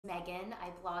Megan. I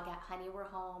blog at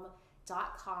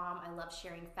honeywe'rehome.com. I love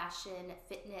sharing fashion,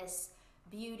 fitness,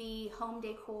 beauty, home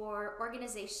decor,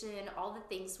 organization, all the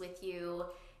things with you.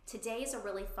 Today is a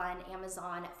really fun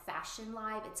Amazon fashion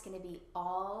live. It's going to be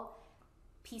all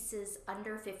pieces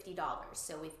under $50.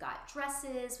 So we've got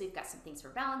dresses, we've got some things for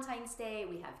Valentine's Day,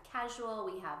 we have casual,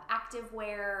 we have active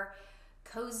wear,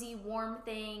 cozy, warm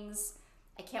things.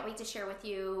 I can't wait to share with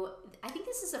you. I think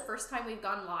this is the first time we've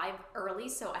gone live early,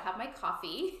 so I have my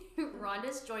coffee.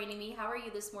 Rhonda's joining me. How are you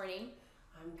this morning?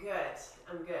 I'm good,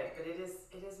 but it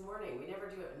is morning. We never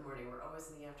do it in the morning. We're always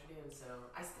in the afternoon, so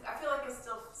I feel like I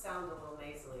still sound a little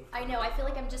nasally. I know, I feel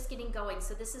like I'm just getting going.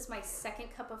 So this is my second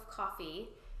cup of coffee.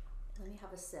 Let me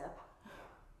have a sip.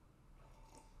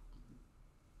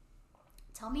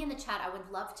 Tell me in the chat, I would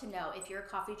love to know, if you're a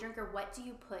coffee drinker, what do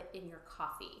you put in your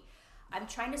coffee? I'm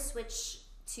trying to switch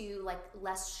to like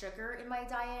less sugar in my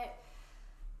diet.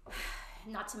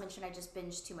 Not to mention I just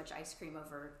binged too much ice cream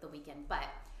over the weekend, but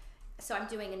so I'm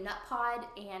doing a nut pod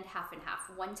and half and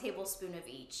half, 1 tablespoon of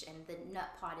each, and the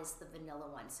nut pod is the vanilla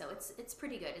one. So it's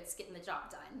pretty good. It's getting the job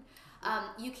done.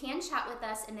 You can chat with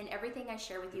us, and then everything I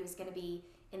share with you is going to be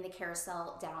in the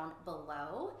carousel down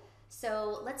below.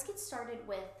 So let's get started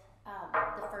with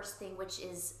the first thing, which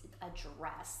is a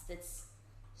dress that's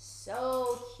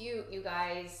so cute, you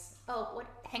guys. Oh, what?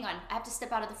 Hang on. I have to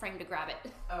step out of the frame to grab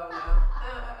it. Oh,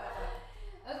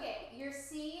 no. Okay, you're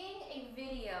seeing a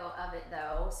video of it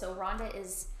though. So Rhonda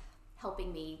is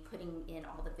helping me putting in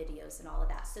all the videos and all of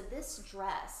that. So this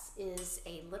dress is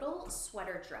a little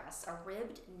sweater dress, a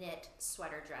ribbed knit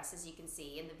sweater dress, as you can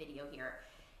see in the video here.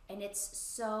 And it's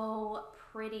so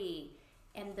pretty.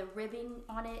 And the ribbing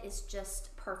on it is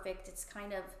just perfect. It's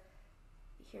kind of,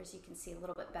 here as you can see a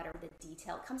little bit better, the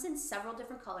detail. It comes in several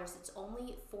different colors. It's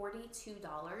only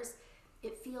 $42.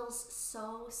 It feels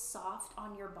so soft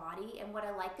on your body. And what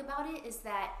I like about it is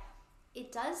that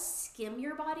it does skim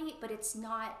your body, but it's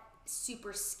not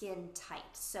super skin tight.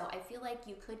 So I feel like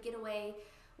you could get away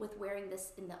with wearing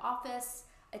this in the office.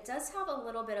 It does have a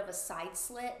little bit of a side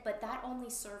slit, but that only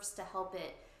serves to help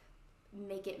it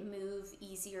make it move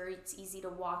easier. It's easy to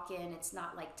walk in. It's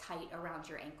not like tight around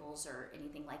your ankles or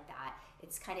anything like that.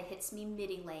 It's kind of hits me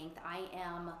midi length. I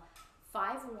am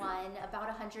 5'1", about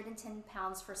 110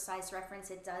 pounds for size reference.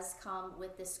 It does come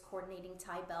with this coordinating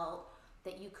tie belt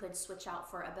that you could switch out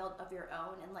for a belt of your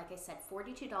own. And like I said,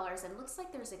 $42. And it looks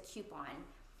like there's a coupon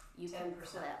you can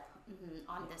clip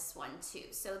on this one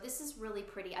too. So this is really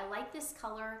pretty. I like this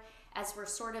color as we're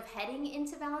sort of heading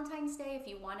into Valentine's Day. If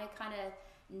you want to kind of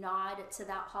nod to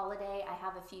that holiday, I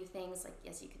have a few things, like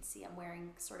as you can see, I'm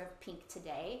wearing sort of pink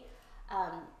today.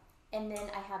 And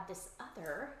then I have this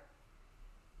other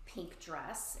pink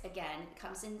dress. Again, it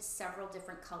comes in several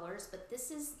different colors, but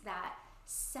this is that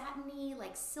satiny,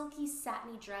 like silky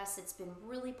satiny dress. It's been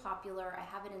really popular. I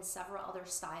have it in several other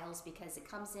styles because it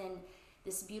comes in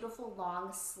this beautiful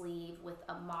long sleeve with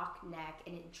a mock neck,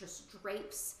 and it just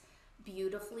drapes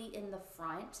beautifully in the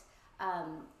front.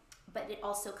 But it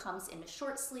also comes in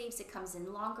short sleeves, it comes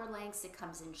in longer lengths, it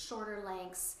comes in shorter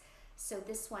lengths. So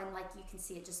this one, like you can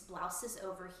see, it just blouses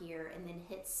over here and then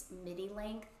hits midi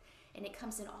length. And it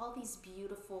comes in all these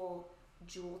beautiful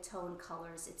jewel tone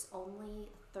colors. It's only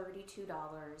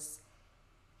 $32.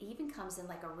 It even comes in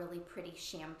like a really pretty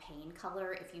champagne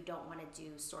color if you don't want to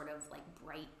do sort of like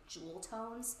bright jewel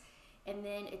tones. And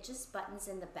then it just buttons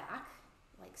in the back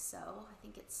like so. I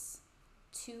think it's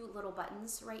 2 little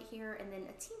buttons right here, and then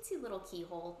a teensy little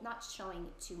keyhole, not showing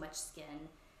too much skin.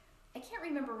 I can't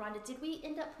remember, Rhonda, did we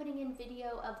end up putting in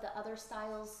video of the other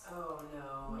styles? Oh,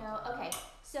 no. No? Okay.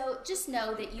 So just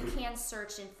know that you can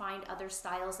search and find other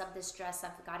styles of this dress.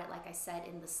 I've got it, like I said,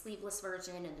 in the sleeveless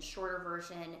version, in the shorter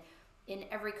version, in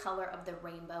every color of the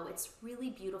rainbow. It's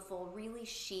really beautiful, really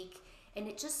chic, and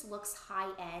it just looks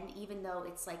high-end, even though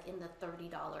it's like in the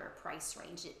 $30 price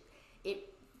range. It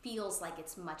feels like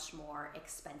it's much more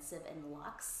expensive and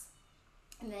luxe.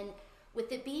 And then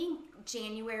with it being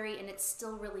January and it's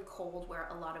still really cold where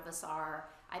a lot of us are,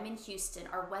 I'm in Houston,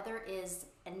 our weather is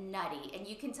nutty. And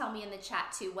you can tell me in the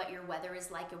chat too what your weather is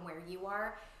like and where you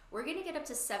are. We're gonna get up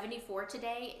to 74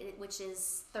 today, which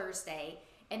is Thursday.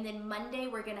 And then Monday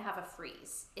we're gonna have a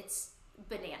freeze. It's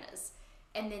bananas.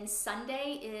 And then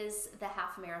Sunday is the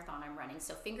half marathon I'm running.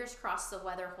 So fingers crossed the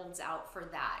weather holds out for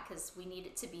that, because we need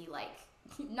it to be like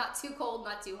not too cold,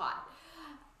 not too hot.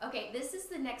 Okay, this is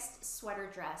the next sweater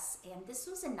dress, and this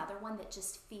was another one that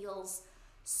just feels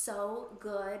so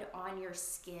good on your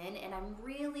skin, and I'm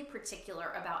really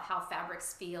particular about how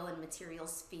fabrics feel and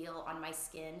materials feel on my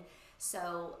skin.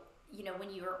 So, you know,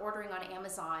 when you're ordering on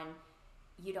Amazon,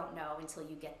 you don't know until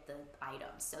you get the item.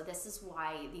 So this is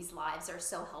why these lives are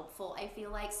so helpful, I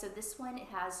feel like. So this one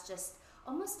has just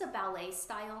almost a ballet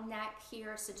style neck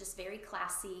here, so just very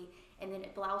classy, and then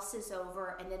it blouses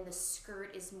over, and then the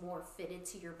skirt is more fitted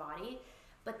to your body.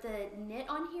 But the knit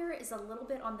on here is a little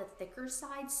bit on the thicker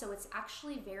side, so it's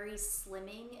actually very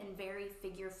slimming and very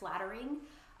figure flattering.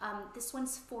 This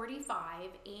one's $45,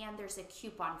 and there's a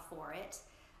coupon for it.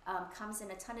 Comes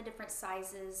in a ton of different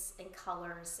sizes and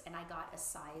colors, and I got a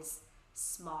size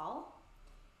small,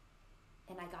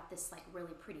 and I got this like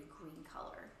really pretty green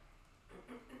color.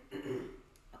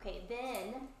 Okay,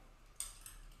 then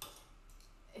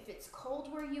if it's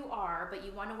cold where you are, but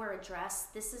you want to wear a dress,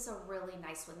 this is a really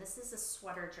nice one. This is a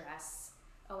sweater dress.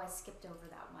 Oh, I skipped over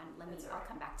that one. I'll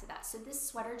come back to that. So this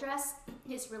sweater dress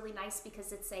is really nice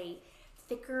because it's a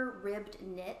thicker ribbed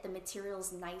knit. The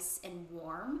material's nice and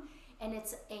warm, and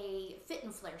it's a fit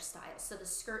and flare style. So the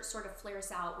skirt sort of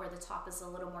flares out where the top is a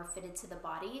little more fitted to the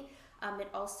body. It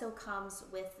also comes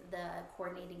with the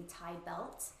coordinating tie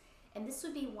belt. And this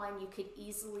would be one you could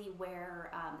easily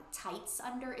wear tights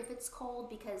under if it's cold,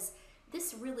 because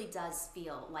this really does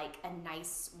feel like a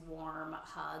nice warm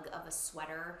hug of a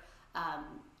sweater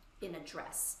in a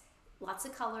dress. Lots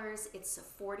of colors. It's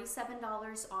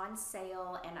 $47 on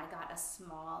sale, and I got a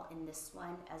small in this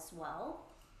one as well.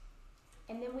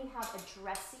 And then we have a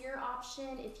dressier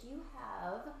option. If you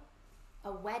have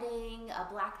a wedding, a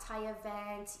black tie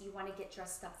event, you want to get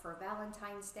dressed up for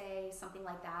Valentine's Day, something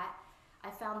like that, I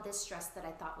found this dress that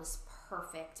I thought was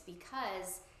perfect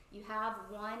because you have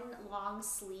one long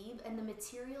sleeve, and the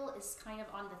material is kind of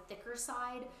on the thicker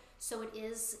side, so it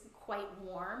is quite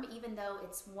warm, even though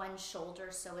it's one shoulder,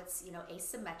 so it's, you know,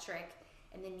 asymmetric.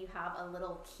 And then you have a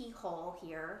little keyhole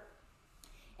here,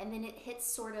 and then it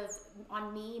hits sort of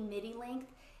on me midi length,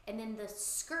 and then the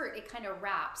skirt, it kind of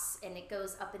wraps and it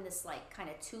goes up in this like kind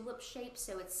of tulip shape,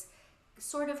 so it's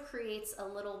sort of creates a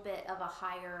little bit of a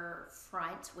higher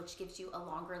front, which gives you a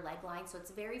longer leg line, so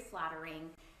it's very flattering.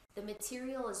 The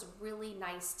material is really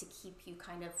nice to keep you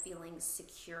kind of feeling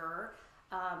secure.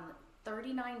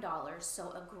 $39, so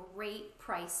a great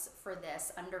price for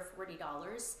this, under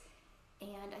 $40.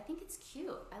 And I think it's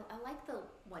cute. I like the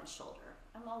one shoulder.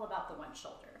 I'm all about the one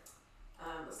shoulder.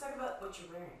 Let's talk about what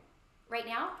you're wearing. Right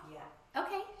now? Yeah.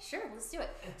 Okay, sure, let's do it.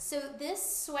 So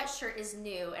this sweatshirt is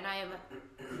new, and I am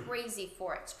crazy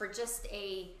for it. It's for just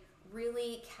a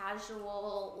really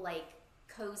casual, like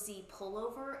cozy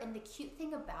pullover. And the cute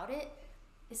thing about it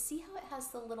is, see how it has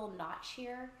the little notch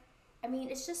here? I mean,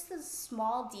 it's just a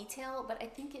small detail, but I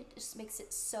think it just makes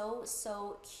it so,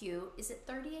 so cute. Is it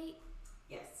 38?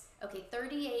 Yes. Okay,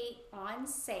 38 on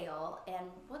sale. And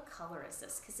what color is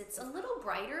this? Because it's a little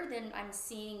brighter than I'm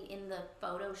seeing in the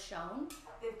photo shown.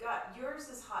 They've got, yours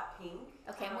is hot pink.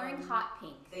 Okay, I'm wearing hot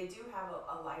pink. They do have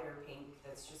a lighter pink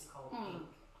that's just called pink,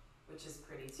 which is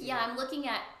pretty too. Yeah, I'm looking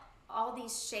at all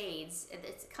these shades.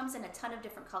 It comes in a ton of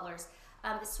different colors.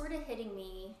 It's sort of hitting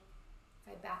me,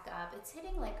 if I back up, it's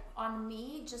hitting like on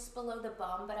me just below the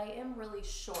bum, but I am really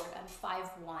short. I'm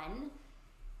 5'1".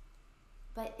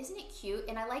 But isn't it cute?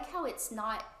 And I like how it's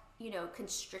not, you know,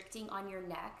 constricting on your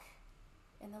neck.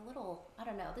 And the little, I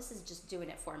don't know, this is just doing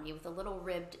it for me with a little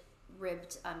ribbed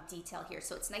detail here.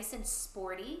 So it's nice and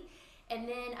sporty. And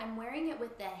then I'm wearing it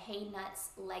with the Hey Nuts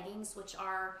leggings, which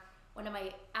are one of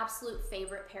my absolute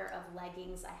favorite pair of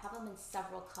leggings. I have them in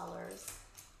several colors.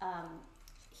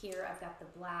 Here I've got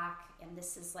the black, and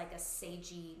this is like a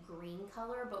sagey green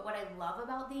color. But what I love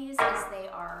about these is they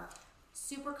are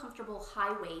super comfortable,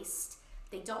 high waist.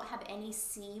 They don't have any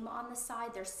seam on the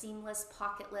side. They're seamless,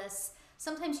 pocketless.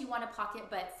 Sometimes you want a pocket,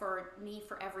 but for me,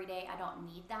 for every day, I don't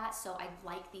need that. So I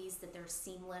like these, that they're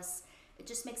seamless. It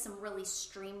just makes them really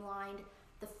streamlined.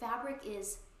 The fabric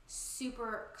is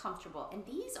super comfortable, and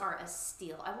these are a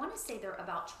steal. I want to say they're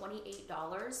about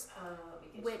 $28,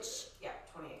 which yeah,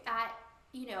 28. At,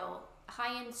 you know,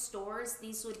 high-end stores,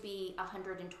 these would be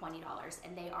 $120,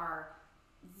 and they are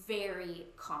very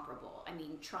comparable. I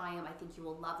mean, try them. I think you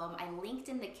will love them. I linked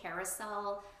in the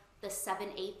carousel the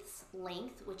 7/8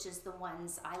 length, which is the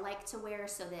ones I like to wear,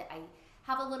 so that I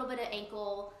have a little bit of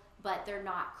ankle, but they're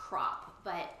not crop.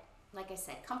 But like I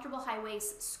said, comfortable high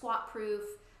waist, squat proof,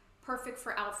 perfect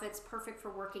for outfits, perfect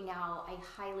for working out. I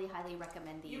highly, highly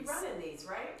recommend these. You run in these,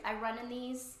 right? I run in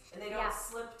these. And they don't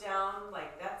slip down,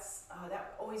 like that's,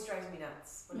 that always drives me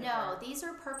nuts. No, these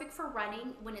are perfect for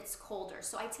running when it's colder.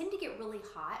 So I tend to get really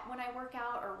hot when I work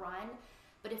out or run,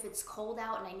 but if it's cold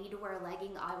out and I need to wear a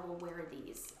legging, I will wear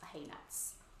these Hey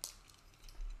Nuts.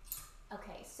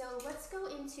 Okay, so let's go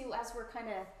into, as we're kind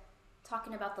of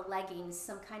talking about the leggings,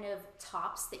 some kind of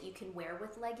tops that you can wear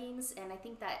with leggings. And I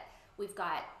think that We've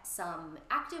got some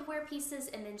activewear pieces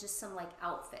and then just some like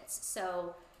outfits.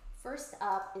 So first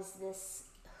up is this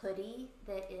hoodie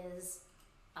that is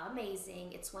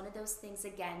amazing. It's one of those things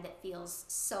again that feels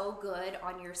so good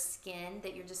on your skin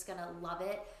that you're just gonna love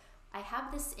it. I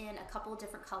have this in a couple of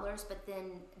different colors, but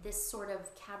then this sort of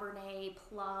Cabernet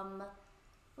Plum,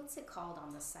 what's it called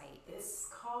on the site? It's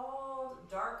called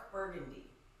Dark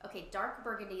Burgundy. Okay, Dark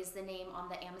Burgundy is the name on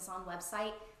the Amazon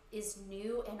website, is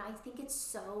new, and I think it's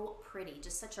so pretty,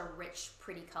 just such a rich,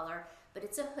 pretty color. But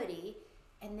it's a hoodie,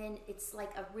 and then it's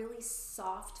like a really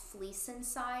soft fleece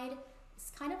inside.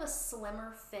 It's kind of a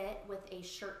slimmer fit with a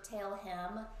shirt tail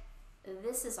hem.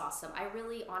 This is awesome. I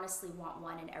really honestly want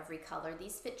one in every color.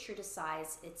 These fit true to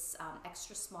size. It's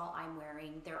extra small I'm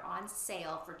wearing. They're on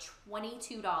sale for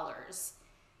 $22.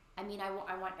 I mean,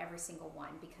 I want every single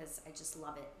one because I just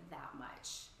love it that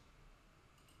much.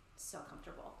 So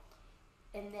comfortable.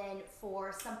 And then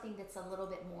for something that's a little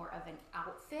bit more of an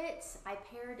outfit, I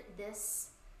paired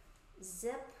this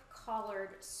Zipp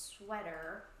collared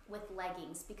sweater with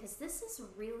leggings because this is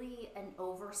really an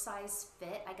oversized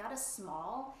fit. I got a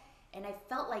small and I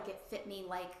felt like it fit me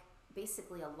like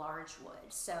basically a large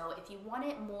would. So if you want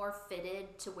it more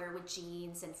fitted to wear with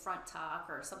jeans and front tuck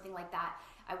or something like that,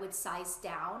 I would size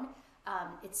down.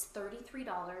 It's $33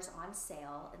 on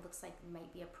sale. It looks like there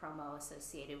might be a promo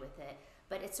associated with it,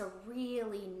 but it's a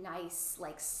really nice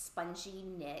like spongy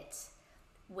knit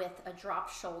with a drop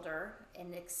shoulder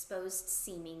and exposed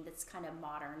seaming that's kind of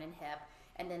modern and hip,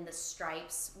 and then the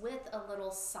stripes with a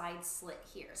little side slit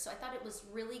here. So I thought it was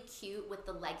really cute with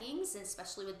the leggings, and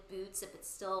especially with boots if it's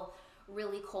still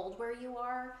really cold where you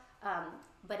are.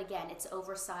 But again, it's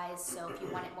oversized, so if you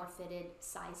want it more fitted,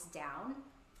 size down.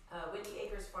 Wendy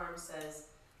Akers Farm says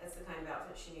that's the kind of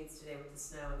outfit she needs today with the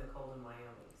snow and the cold in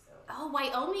Wyoming. So. Oh,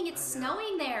 Wyoming, it's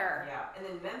snowing there. Yeah, and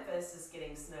then Memphis is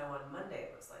getting snow on Monday,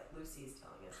 it looks like. Lucy's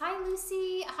telling us. Hi,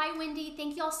 Lucy. Hi, Wendy.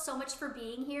 Thank you all so much for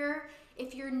being here.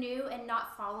 If you're new and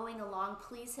not following along,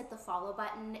 please hit the follow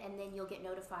button, and then you'll get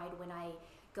notified when I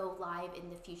go live in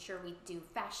the future. We do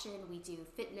fashion, we do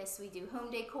fitness, we do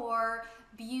home decor,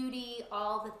 beauty,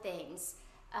 all the things.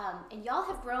 And y'all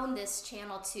have grown this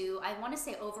channel to, I want to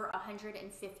say, over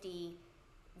 150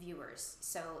 viewers.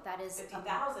 So that is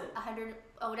 50,000. 100.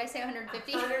 Oh, did I say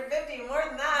 150? 150, more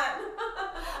than that.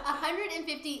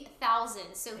 150,000.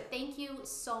 So thank you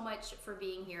so much for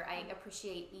being here. I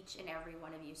appreciate each and every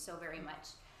one of you so very much.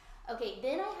 Okay,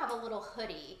 then I have a little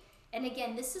hoodie. And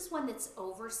again, this is one that's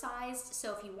oversized.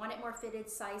 So if you want it more fitted,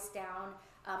 size down.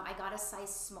 I got a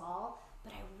size small,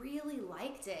 but I really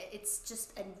liked it. It's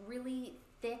just a really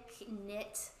thick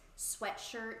knit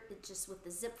sweatshirt, just with the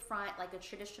zip front, like a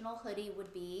traditional hoodie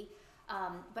would be.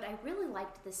 But I really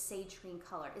liked the sage green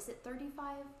color. Is it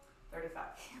 35? 35.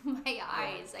 My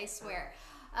eyes, I swear.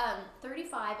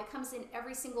 35, it comes in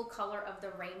every single color of the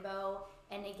rainbow.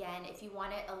 And again, if you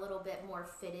want it a little bit more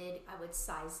fitted, I would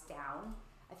size down.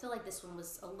 I feel like this one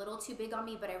was a little too big on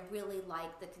me, but I really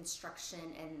like the construction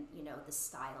and, you know, the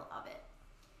style of it.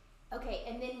 Okay,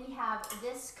 and then we have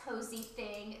this cozy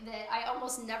thing that I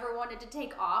almost never wanted to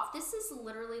take off. This is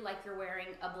literally like you're wearing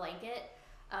a blanket.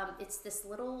 It's this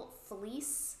little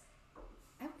fleece.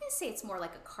 I would say it's more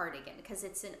like a cardigan because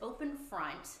it's an open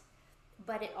front,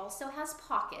 but it also has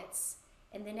pockets,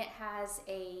 and then it has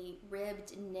a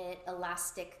ribbed knit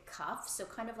elastic cuff, so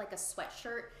kind of like a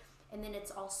sweatshirt, and then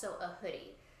it's also a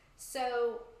hoodie.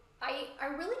 So I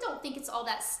really don't think it's all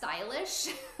that stylish,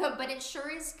 but it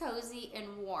sure is cozy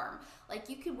and warm. Like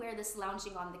you could wear this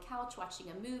lounging on the couch, watching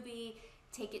a movie,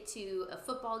 take it to a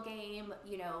football game,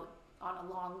 you know, on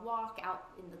a long walk out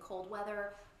in the cold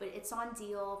weather, but it's on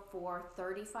deal for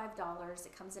 $35.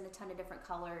 It comes in a ton of different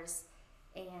colors.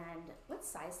 And what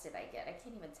size did I get? I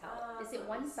can't even tell. Is it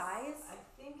one size? I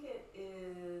think it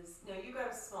is, no, you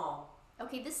got a small.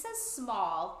 Okay, this says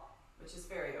small. Which is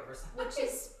very oversized. Which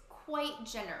is quite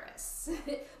generous.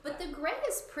 But the gray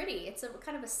is pretty. It's a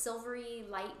kind of a silvery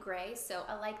light gray, so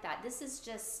I like that. This is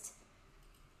just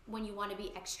when you want to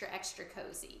be extra, extra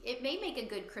cozy. It may make a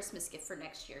good Christmas gift for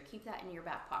next year. Keep that in your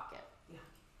back pocket. Yeah.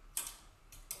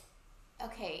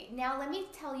 Okay, now let me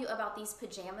tell you about these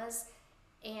pajamas.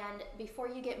 And before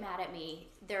you get mad at me,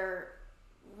 they're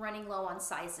running low on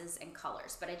sizes and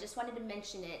colors, but I just wanted to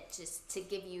mention it just to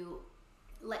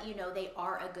let you know they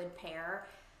are a good pair.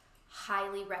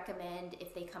 Highly recommend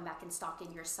if they come back in stock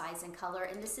in your size and color.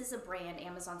 And this is a brand,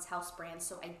 Amazon's house brand,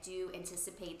 so I do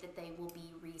anticipate that they will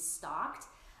be restocked.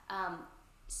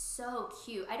 So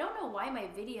cute. I don't know why my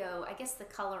video, I guess the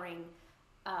coloring,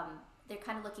 they're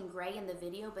kind of looking gray in the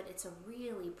video, but it's a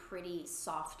really pretty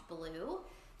soft blue.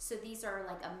 So these are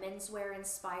like a menswear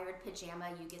inspired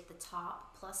pajama. You get the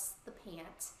top plus the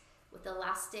pant. with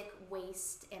elastic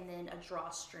waist and then a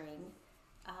drawstring.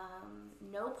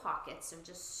 No pockets, so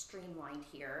just streamlined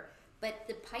here. But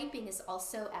the piping is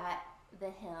also at the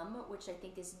hem, which I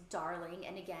think is darling.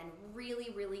 And again, really,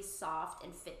 really soft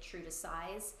and fit true to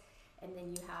size. And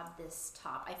then you have this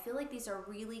top. I feel like these are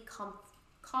really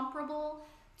comparable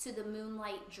to the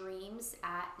Moonlight Dreams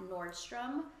at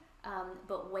Nordstrom,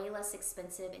 but way less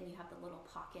expensive, and you have the little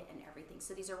pocket and everything.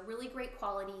 So these are really great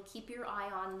quality. Keep your eye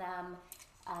on them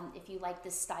if you like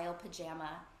this style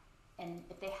pajama. And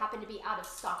if they happen to be out of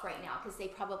stock right now, because they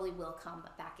probably will come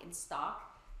back in stock.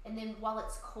 And then while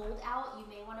it's cold out, you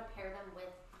may want to pair them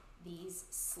with these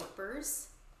slippers.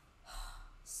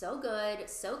 So good,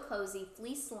 so cozy,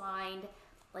 fleece lined,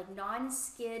 like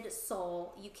non-skid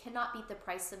sole. You cannot beat the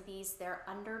price of these. They're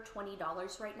under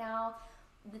 $20 right now.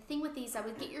 The thing with these, I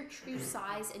would get your true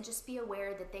size and just be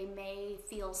aware that they may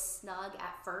feel snug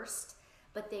at first,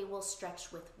 but they will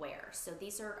stretch with wear. So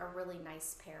these are a really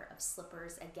nice pair of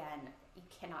slippers. Again, you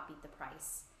cannot beat the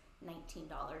price.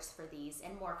 $19 for these,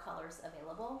 and more colors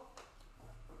available.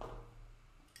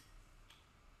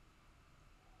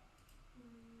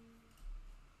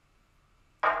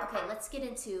 Okay, let's get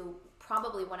into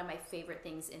probably one of my favorite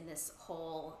things in this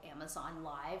whole Amazon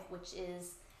Live, which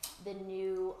is the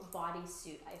new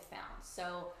bodysuit I found.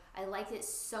 So I like it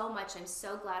so much. I'm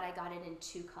so glad I got it in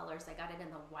two colors. I got it in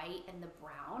the white and the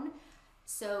brown.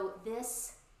 So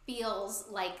this feels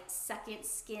like second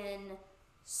skin,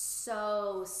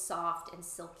 so soft and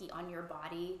silky on your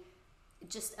body.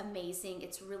 Just amazing.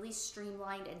 It's really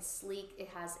streamlined and sleek. It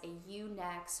has a U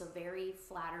neck, so very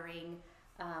flattering.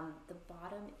 The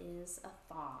bottom is a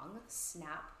thong,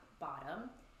 snap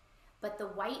bottom. But the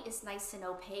white is nice and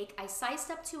opaque. I sized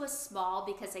up to a small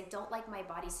because I don't like my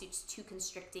bodysuits too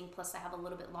constricting. Plus I have a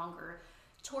little bit longer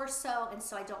torso, and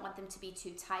so I don't want them to be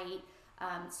too tight.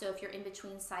 So if you're in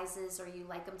between sizes or you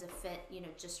like them to fit, you know,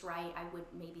 just right, I would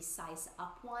maybe size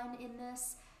up one in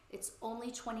this. It's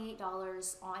only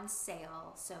 $28 on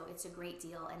sale, so it's a great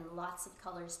deal, and lots of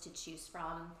colors to choose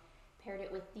from. Paired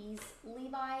it with these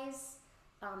Levi's.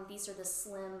 These are the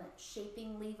slim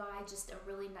shaping Levi, just a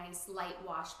really nice light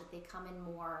wash, but they come in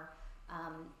more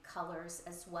colors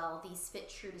as well. These fit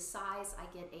true to size.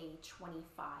 I get a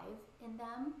 25 in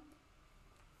them.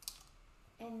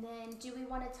 And then do we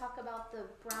want to talk about the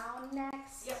brown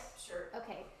next? Yep, sure.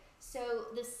 Okay, so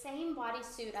the same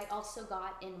bodysuit I also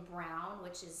got in brown,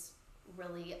 which is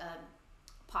really a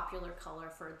popular color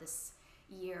for this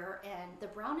year. And the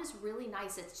brown is really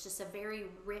nice. It's just a very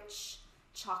rich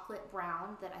chocolate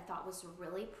brown that I thought was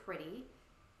really pretty.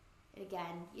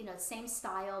 Again, you know, same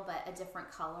style, but a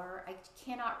different color. I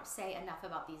cannot say enough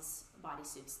about these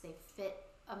bodysuits. They fit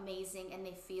amazing and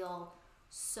they feel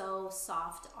so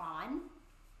soft on.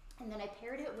 And then I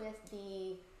paired it with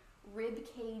the rib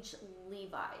cage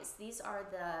Levi's. These are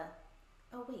the,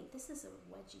 oh wait, this is a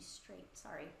wedgie straight,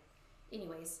 sorry.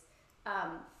 Anyways,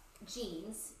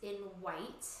 jeans in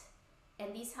white,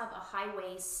 and these have a high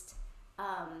waist.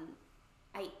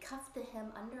 I cuffed the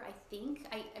hem under, I think.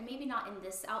 Maybe not in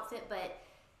this outfit, but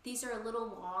these are a little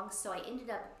long, so I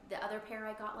ended up, the other pair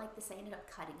I got like this, I ended up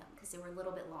cutting them because they were a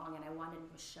little bit long and I wanted them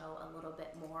to show a little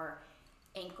bit more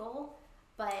ankle.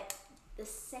 But the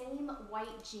same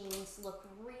white jeans look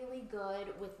really good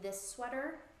with this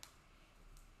sweater,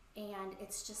 and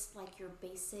it's just like your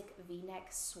basic V-neck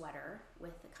sweater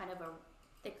with kind of a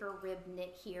thicker rib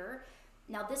knit here.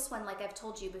 Now this one, like I've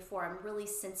told you before, I'm really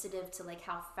sensitive to like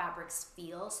how fabrics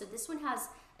feel. So this one has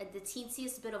the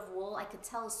teensiest bit of wool. I could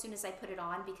tell as soon as I put it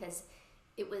on because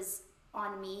it was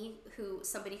on me,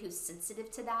 somebody who's sensitive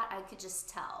to that, I could just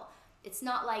tell. It's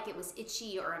not like it was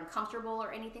itchy or uncomfortable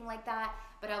or anything like that,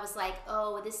 but I was like,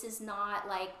 oh, this is not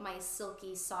like my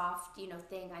silky soft, you know,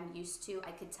 thing I'm used to.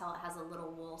 I could tell it has a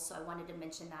little wool, so I wanted to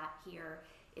mention that here.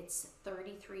 It's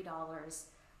 $33.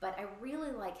 But I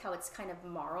really like how it's kind of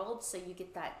marled, so you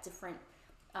get that different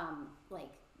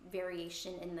like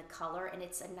variation in the color, and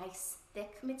it's a nice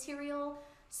thick material,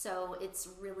 so it's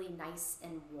really nice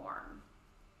and warm.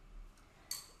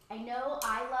 I know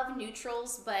I love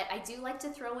neutrals, but I do like to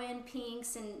throw in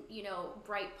pinks and, you know,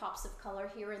 bright pops of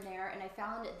color here and there, and I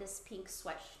found this pink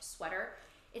sweater.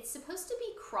 It's supposed to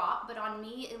be crop, but on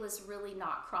me it was really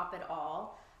not crop at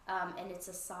all, and it's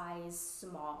a size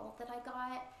small that I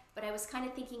got. But I was kind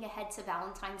of thinking ahead to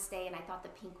Valentine's Day, and I thought the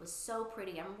pink was so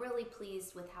pretty. I'm really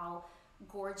pleased with how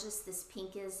gorgeous this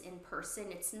pink is in person.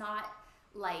 It's not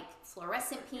like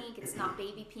fluorescent pink, it's not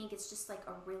baby pink, it's just like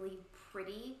a really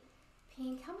pretty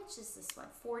pink. How much is this one?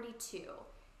 $42.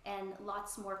 And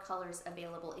lots more colors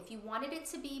available. If you wanted it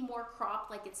to be more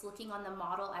cropped like it's looking on the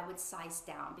model, I would size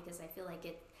down because I feel like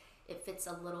it fits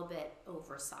a little bit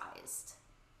oversized.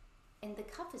 And the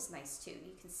cuff is nice too.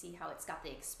 You can see how it's got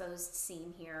the exposed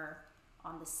seam here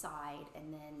on the side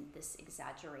and then this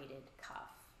exaggerated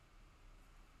cuff.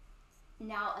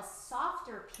 Now a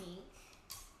softer pink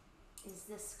is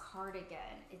this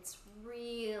cardigan. It's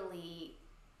really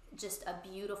just a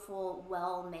beautiful,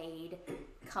 well-made,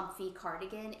 comfy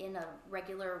cardigan in a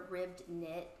regular ribbed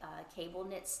knit, cable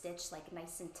knit stitch, like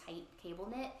nice and tight cable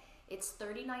knit. It's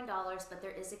 $39, but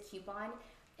there is a coupon.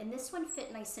 And this one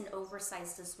fit nice and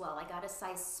oversized as well. I got a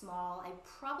size small. I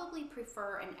probably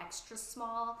prefer an extra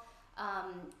small,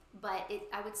 but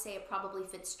I would say it probably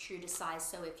fits true to size.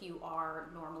 So if you are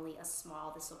normally a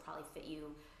small, this will probably fit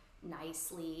you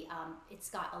nicely. It's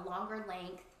got a longer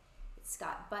length. It's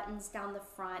got buttons down the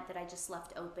front that I just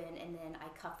left open, and then I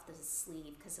cuffed the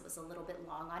sleeve because it was a little bit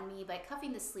long on me. But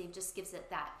cuffing the sleeve just gives it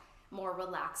that more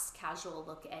relaxed, casual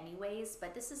look anyways.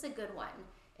 But this is a good one,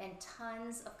 and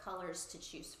tons of colors to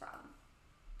choose from.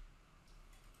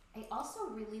 I also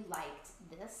really liked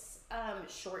this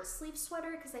short sleeve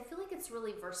sweater because I feel like it's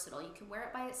really versatile. You can wear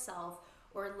it by itself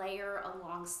or layer a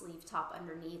long sleeve top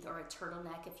underneath, or a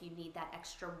turtleneck if you need that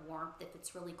extra warmth if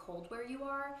it's really cold where you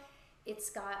are.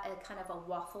 It's got a kind of a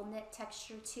waffle knit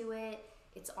texture to it.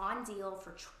 It's on deal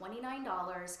for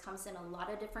 $29, comes in a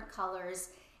lot of different colors,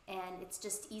 and it's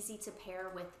just easy to pair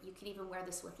with. You can even wear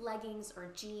this with leggings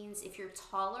or jeans. If you're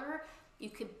taller, you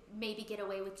could maybe get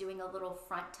away with doing a little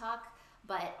front tuck,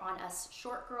 but on us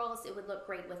short girls, it would look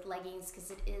great with leggings because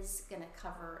it is gonna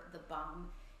cover the bum.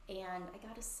 And I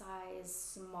got a size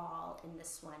small in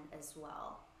this one as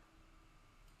well.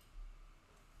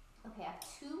 Okay, I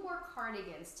have two more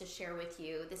cardigans to share with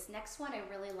you. This next one I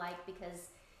really like because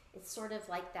it's sort of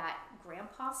like that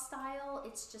grandpa style.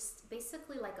 It's just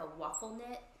basically like a waffle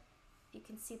knit. You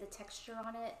can see the texture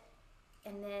on it.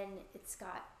 And then it's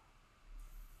got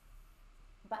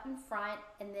button front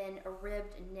and then a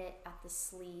ribbed knit at the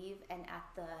sleeve and at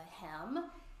the hem.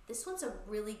 This one's a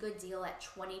really good deal at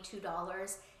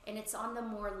 $22, and it's on the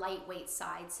more lightweight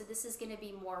side. So this is gonna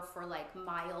be more for like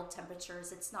mild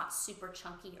temperatures. It's not super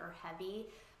chunky or heavy,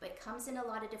 but it comes in a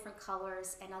lot of different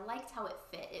colors, and I liked how it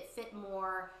fit. It fit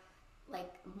more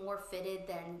fitted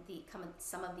than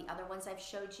some of the other ones I've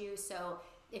showed you. So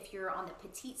if you're on the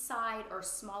petite side or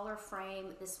smaller frame,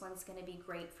 this one's gonna be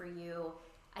great for you.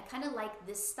 I kind of like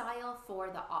this style for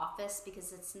the office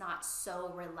because it's not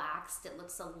so relaxed. It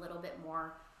looks a little bit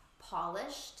more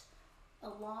polished,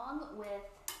 along with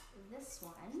this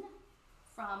one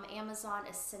from Amazon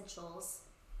Essentials.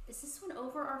 Is this one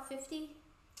over our 50?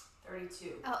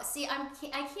 32. Oh, see, I'm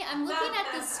looking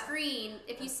at the screen.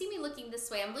 If you see me looking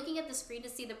this way, I'm looking at the screen to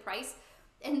see the price,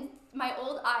 and my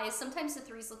old eyes, sometimes the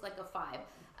 3s look like a 5.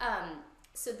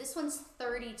 So this one's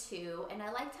 32, and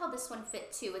I liked how this one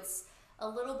fit too. It's a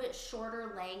little bit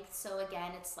shorter length, so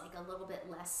again, it's like a little bit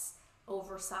less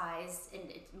oversized and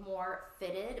it's more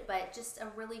fitted, but just a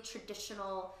really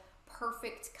traditional,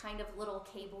 perfect kind of little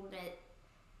cable knit,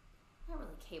 not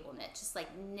really cable knit, just like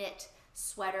knit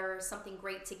sweater, something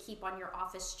great to keep on your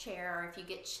office chair if you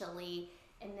get chilly.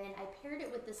 And then I paired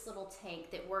it with this little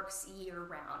tank that works year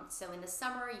round. So in the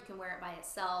summer, you can wear it by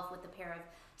itself with a pair of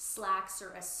slacks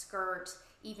or a skirt.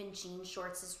 Even jean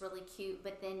shorts is really cute,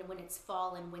 but then when it's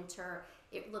fall and winter,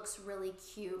 it looks really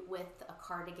cute with a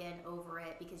cardigan over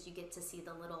it because you get to see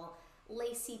the little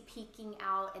lacy peeking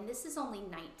out, and this is only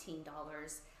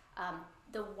 $19.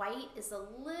 The white is a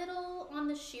little on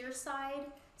the sheer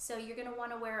side, so you're gonna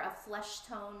wanna wear a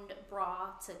flesh-toned bra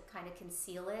to kind of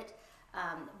conceal it,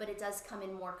 but it does come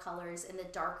in more colors, and the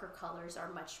darker colors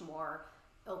are much more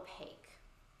opaque.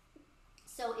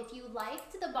 So if you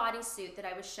liked the bodysuit that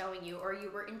I was showing you, or you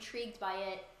were intrigued by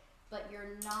it, but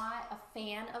you're not a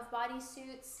fan of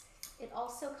bodysuits, it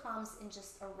also comes in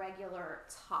just a regular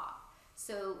top.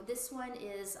 So this one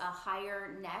is a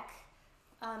higher neck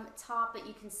top, but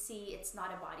you can see it's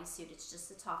not a bodysuit, it's just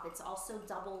a top. It's also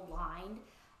double lined,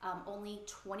 only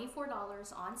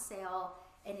 $24 on sale,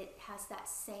 and it has that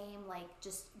same like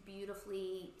just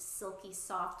beautifully silky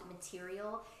soft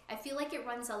material. I feel like it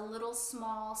runs a little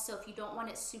small, so if you don't want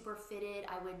it super fitted,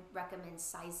 I would recommend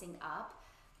sizing up,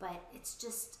 but it's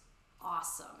just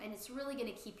awesome, and it's really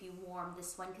going to keep you warm,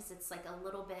 this one, because it's like a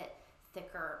little bit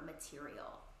thicker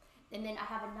material. And then I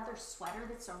have another sweater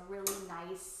that's a really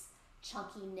nice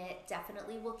chunky knit,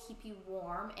 definitely will keep you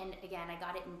warm, and again, I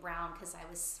got it in brown because I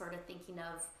was sort of thinking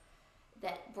of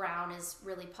that brown is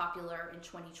really popular in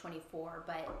 2024,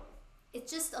 but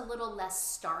it's just a little less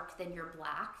stark than your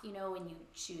black, you know, when you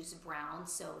choose brown,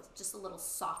 so it's just a little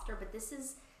softer. But this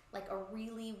is like a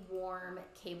really warm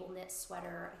cable knit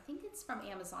sweater. I think it's from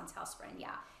Amazon's house brand,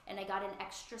 yeah. And I got an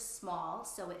extra small,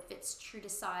 so it fits true to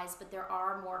size, but there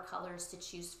are more colors to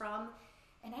choose from.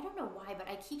 and I don't know why, but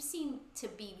I keep seeming to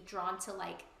be drawn to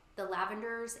like the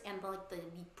lavenders and like the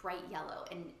bright yellow,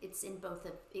 and it's in both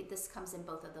of this comes in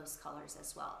both of those colors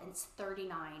as well. And it's $39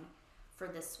 for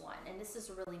this one, and this is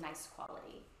a really nice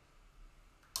quality.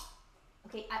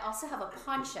 Okay, I also have a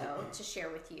poncho to share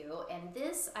with you, and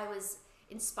this I was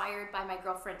inspired by my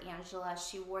girlfriend Angela.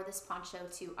 She wore this poncho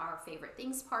to our favorite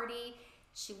things party.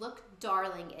 She looked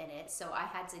darling in it, so I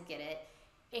had to get it.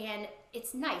 And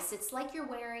it's nice. It's like you're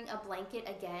wearing a blanket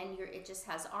again. It just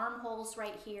has armholes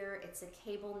right here. It's a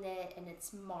cable knit and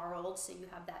it's marled, so you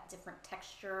have that different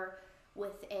texture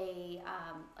with a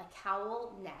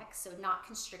cowl neck, so not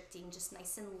constricting, just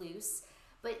nice and loose.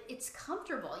 But it's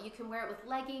comfortable. You can wear it with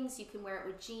leggings. You can wear it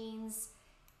with jeans.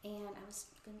 And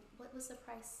what was the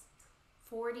price?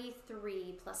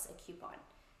 $43 plus a coupon.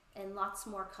 And lots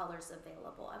more colors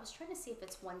available. I was trying to see if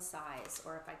it's one size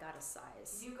or if I got a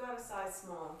size. You got a size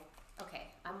small. Okay,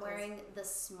 I'm wearing the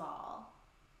small.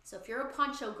 So if you're a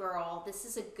poncho girl, this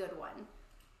is a good one.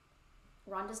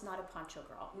 Rhonda's not a poncho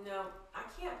girl. No, I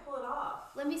can't pull it off.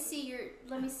 Let me see you.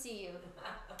 Let me see if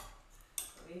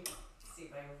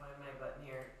I can find my button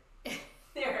here.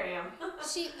 There I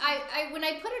am. When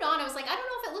I put it on, I was like, I don't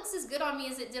know if it looks as good on me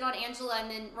as it did on Angela, and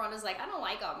then Rhonda's like, I don't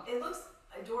like them. It looks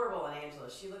adorable on Angela.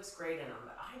 She looks great in them,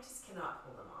 but I just cannot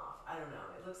pull them off. I don't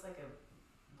know. It looks like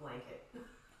a blanket.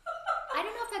 I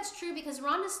don't know if that's true because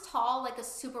Rhonda's tall like a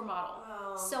supermodel.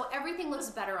 Well, so everything looks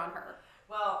better on her.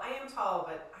 Well, I am tall,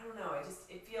 but I don't know.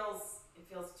 It feels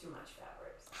too much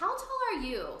fabric. How tall are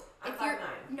you? I'm 5'9".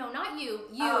 No, not you.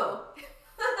 You. Oh.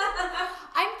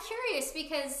 I'm curious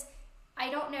because I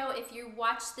don't know if you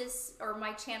watch this or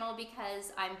my channel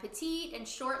because I'm petite and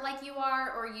short like you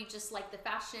are, or you just like the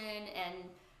fashion and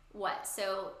what.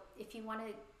 So if you want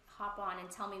to hop on and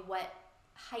tell me what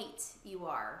height you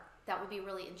are, that would be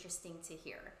really interesting to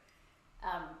hear.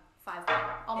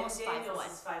 5'1", almost 5'1". M. Daniels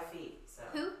is 5 feet. So.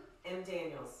 Who? M.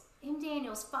 Daniels. M.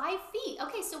 Daniels, 5 feet.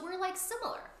 Okay, so we're like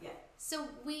similar. Yeah. So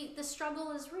the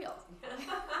struggle is real.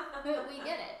 We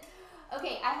get it.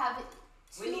 Okay, I have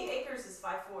Wendy Akers is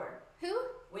 5'4". Who?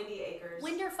 Wendy Akers.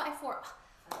 Winder 5'4".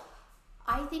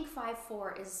 I think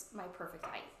 5'4" is my perfect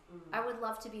height. Mm-hmm. I would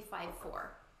love to be 5'4".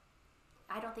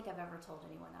 I don't think I've ever told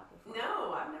anyone that before.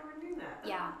 No, I've never known that.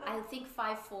 Yeah, I think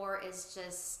 5'4" is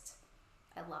just,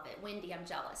 I love it. Wendy, I'm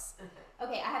jealous.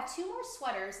 Okay, I have 2 more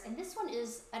sweaters, and this one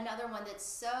is another one that's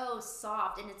so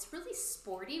soft, and it's really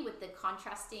sporty with the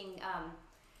contrasting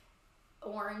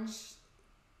orange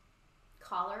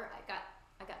collar.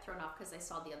 I got thrown off because I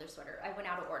saw the other sweater. I went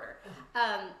out of order.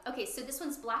 Okay, so this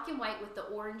one's black and white with the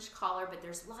orange collar, but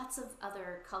there's lots of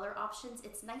other color options.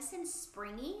 It's nice and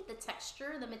springy, the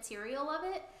texture, the material of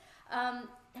it,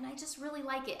 and I just really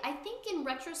like it. I think in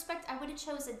retrospect, I would have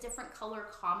chose a different color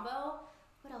combo.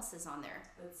 What else is on there?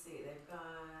 Let's see, they've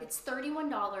got... It's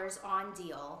 $31 on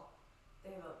deal.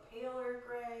 They have a paler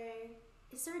gray.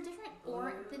 Is there a different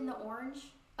orange than the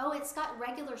orange? Oh, it's got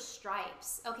regular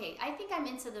stripes. Okay, I think I'm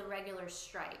into the regular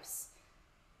stripes.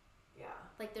 Yeah.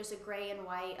 Like there's a gray and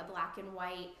white, a black and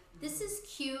white. Mm-hmm. This is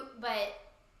cute, but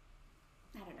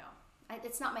I don't know.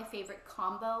 It's not my favorite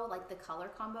combo, like the color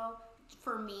combo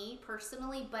for me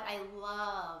personally, but I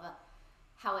love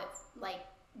how it, like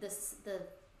the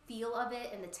feel of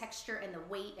it and the texture and the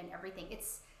weight and everything.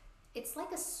 It's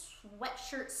like a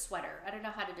sweatshirt sweater. I don't know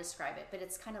how to describe it, but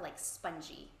it's kind of like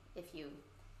spongy if you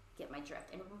get my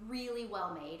drift, and really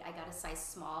well made. I got a size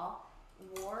small,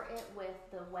 wore it with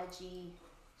the wedgie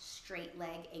straight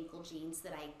leg ankle jeans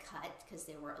that I cut because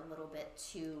they were a little bit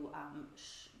too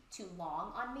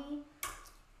long on me.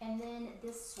 And then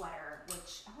this sweater,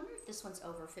 which I wonder if this one's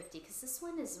over 50 because this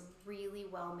one is really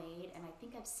well made, and I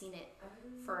think I've seen it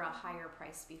for a higher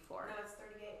price before. No, it's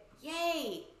 38.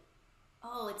 Yay!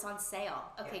 Oh, it's on sale.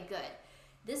 Okay, yeah. Good.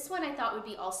 This one I thought would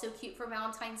be also cute for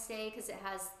Valentine's Day because it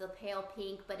has the pale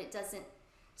pink, but it doesn't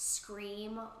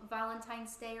scream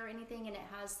Valentine's Day or anything, and it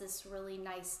has this really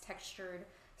nice textured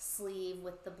sleeve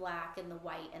with the black and the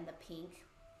white and the pink.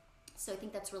 So I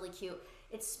think that's really cute.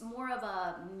 It's more of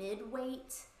a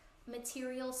mid-weight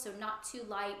material, so not too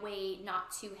lightweight,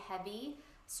 not too heavy,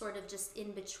 sort of just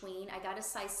in between. I got a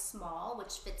size small,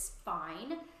 which fits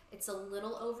fine. It's a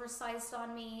little oversized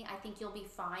on me. I think you'll be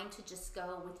fine to just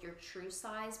go with your true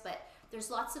size, but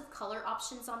there's lots of color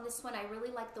options on this one. I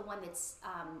really like the one that's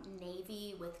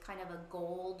navy with kind of a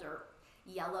gold or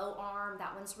yellow arm.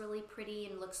 That one's really pretty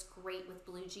and looks great with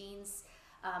blue jeans.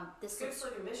 This good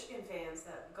for the Michigan fans,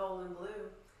 that gold and blue.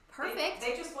 Perfect.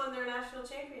 They just won their national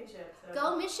championship. So.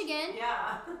 Go Michigan.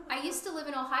 Yeah. I used to live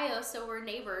in Ohio, so we're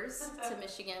neighbors to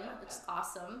Michigan, which is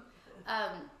awesome.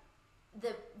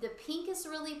 The pink is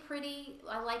really pretty.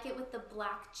 I like it with the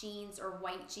black jeans or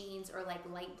white jeans or like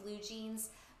light blue jeans.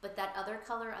 But that other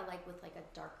color I like with like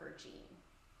a darker jean.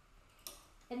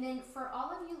 And then for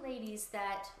all of you ladies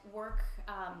that work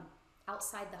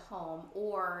outside the home,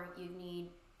 or you need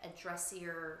a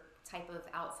dressier type of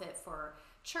outfit for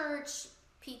church,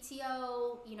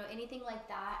 PTO, you know, anything like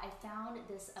that, I found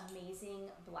this amazing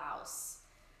blouse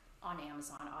on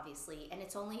Amazon, obviously, and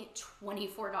it's only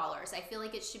 $24. I feel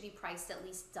like it should be priced at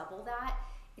least double that.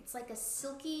 It's like a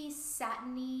silky,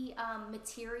 satiny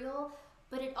material,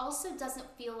 but it also doesn't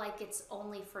feel like it's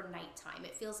only for nighttime.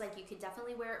 It feels like you could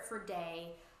definitely wear it for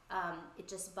day. It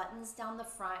just buttons down the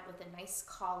front with a nice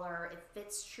collar. It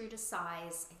fits true to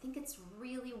size. I think it's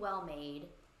really well made,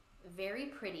 very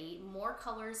pretty, more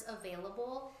colors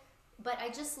available, but I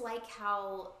just like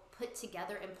how put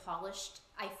together and polished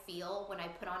I feel when I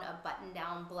put on a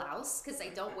button-down blouse, because I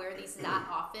don't wear these that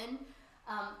often.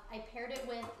 I paired it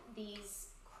with these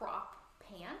crop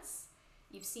pants.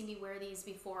 You've seen me wear these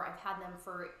before. I've had them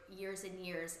for years and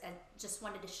years, and just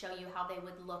wanted to show you how they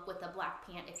would look with a black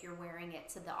pant if you're wearing it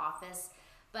to the office.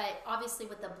 But obviously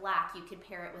with the black, you could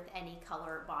pair it with any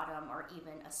color bottom or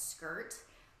even a skirt.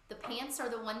 The pants are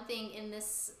the one thing in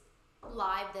this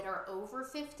live that are over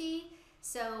 50.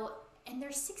 So, and they're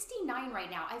 $69 right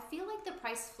now. I feel like the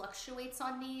price fluctuates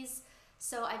on these.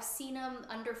 So I've seen them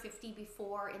under 50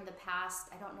 before in the past.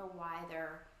 I don't know why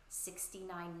they're $69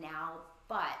 now,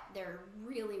 but they're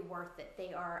really worth it.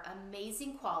 They are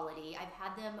amazing quality. I've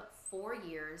had them for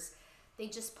years. They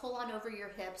just pull on over your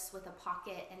hips with a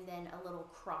pocket and then a little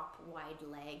crop wide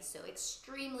leg. So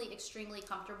extremely, extremely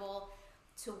comfortable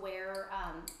to wear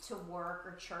to work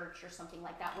or church or something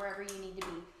like that, wherever you need to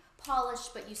be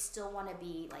polished, but you still want to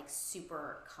be like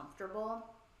super comfortable.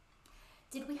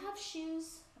 Did we have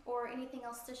shoes or anything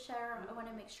else to share? I want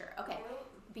to make sure. Okay,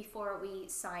 before we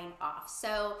sign off.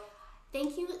 So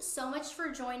thank you so much for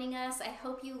joining us. I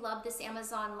hope you love this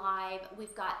Amazon Live.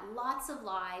 We've got lots of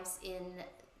lives in,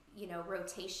 you know,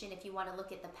 rotation if you want to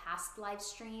look at the past live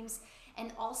streams.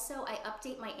 And also I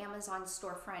update my Amazon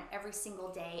storefront every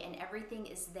single day, and everything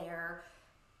is there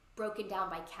broken down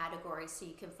by categories so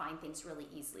you can find things really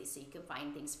easily. So you can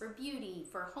find things for beauty,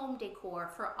 for home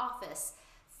decor, for office,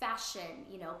 fashion,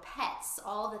 you know, pets,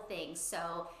 all the things.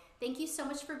 So thank you so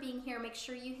much for being here. Make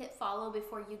sure you hit follow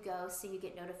before you go so you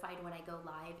get notified when I go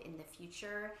live in the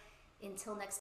future. Until next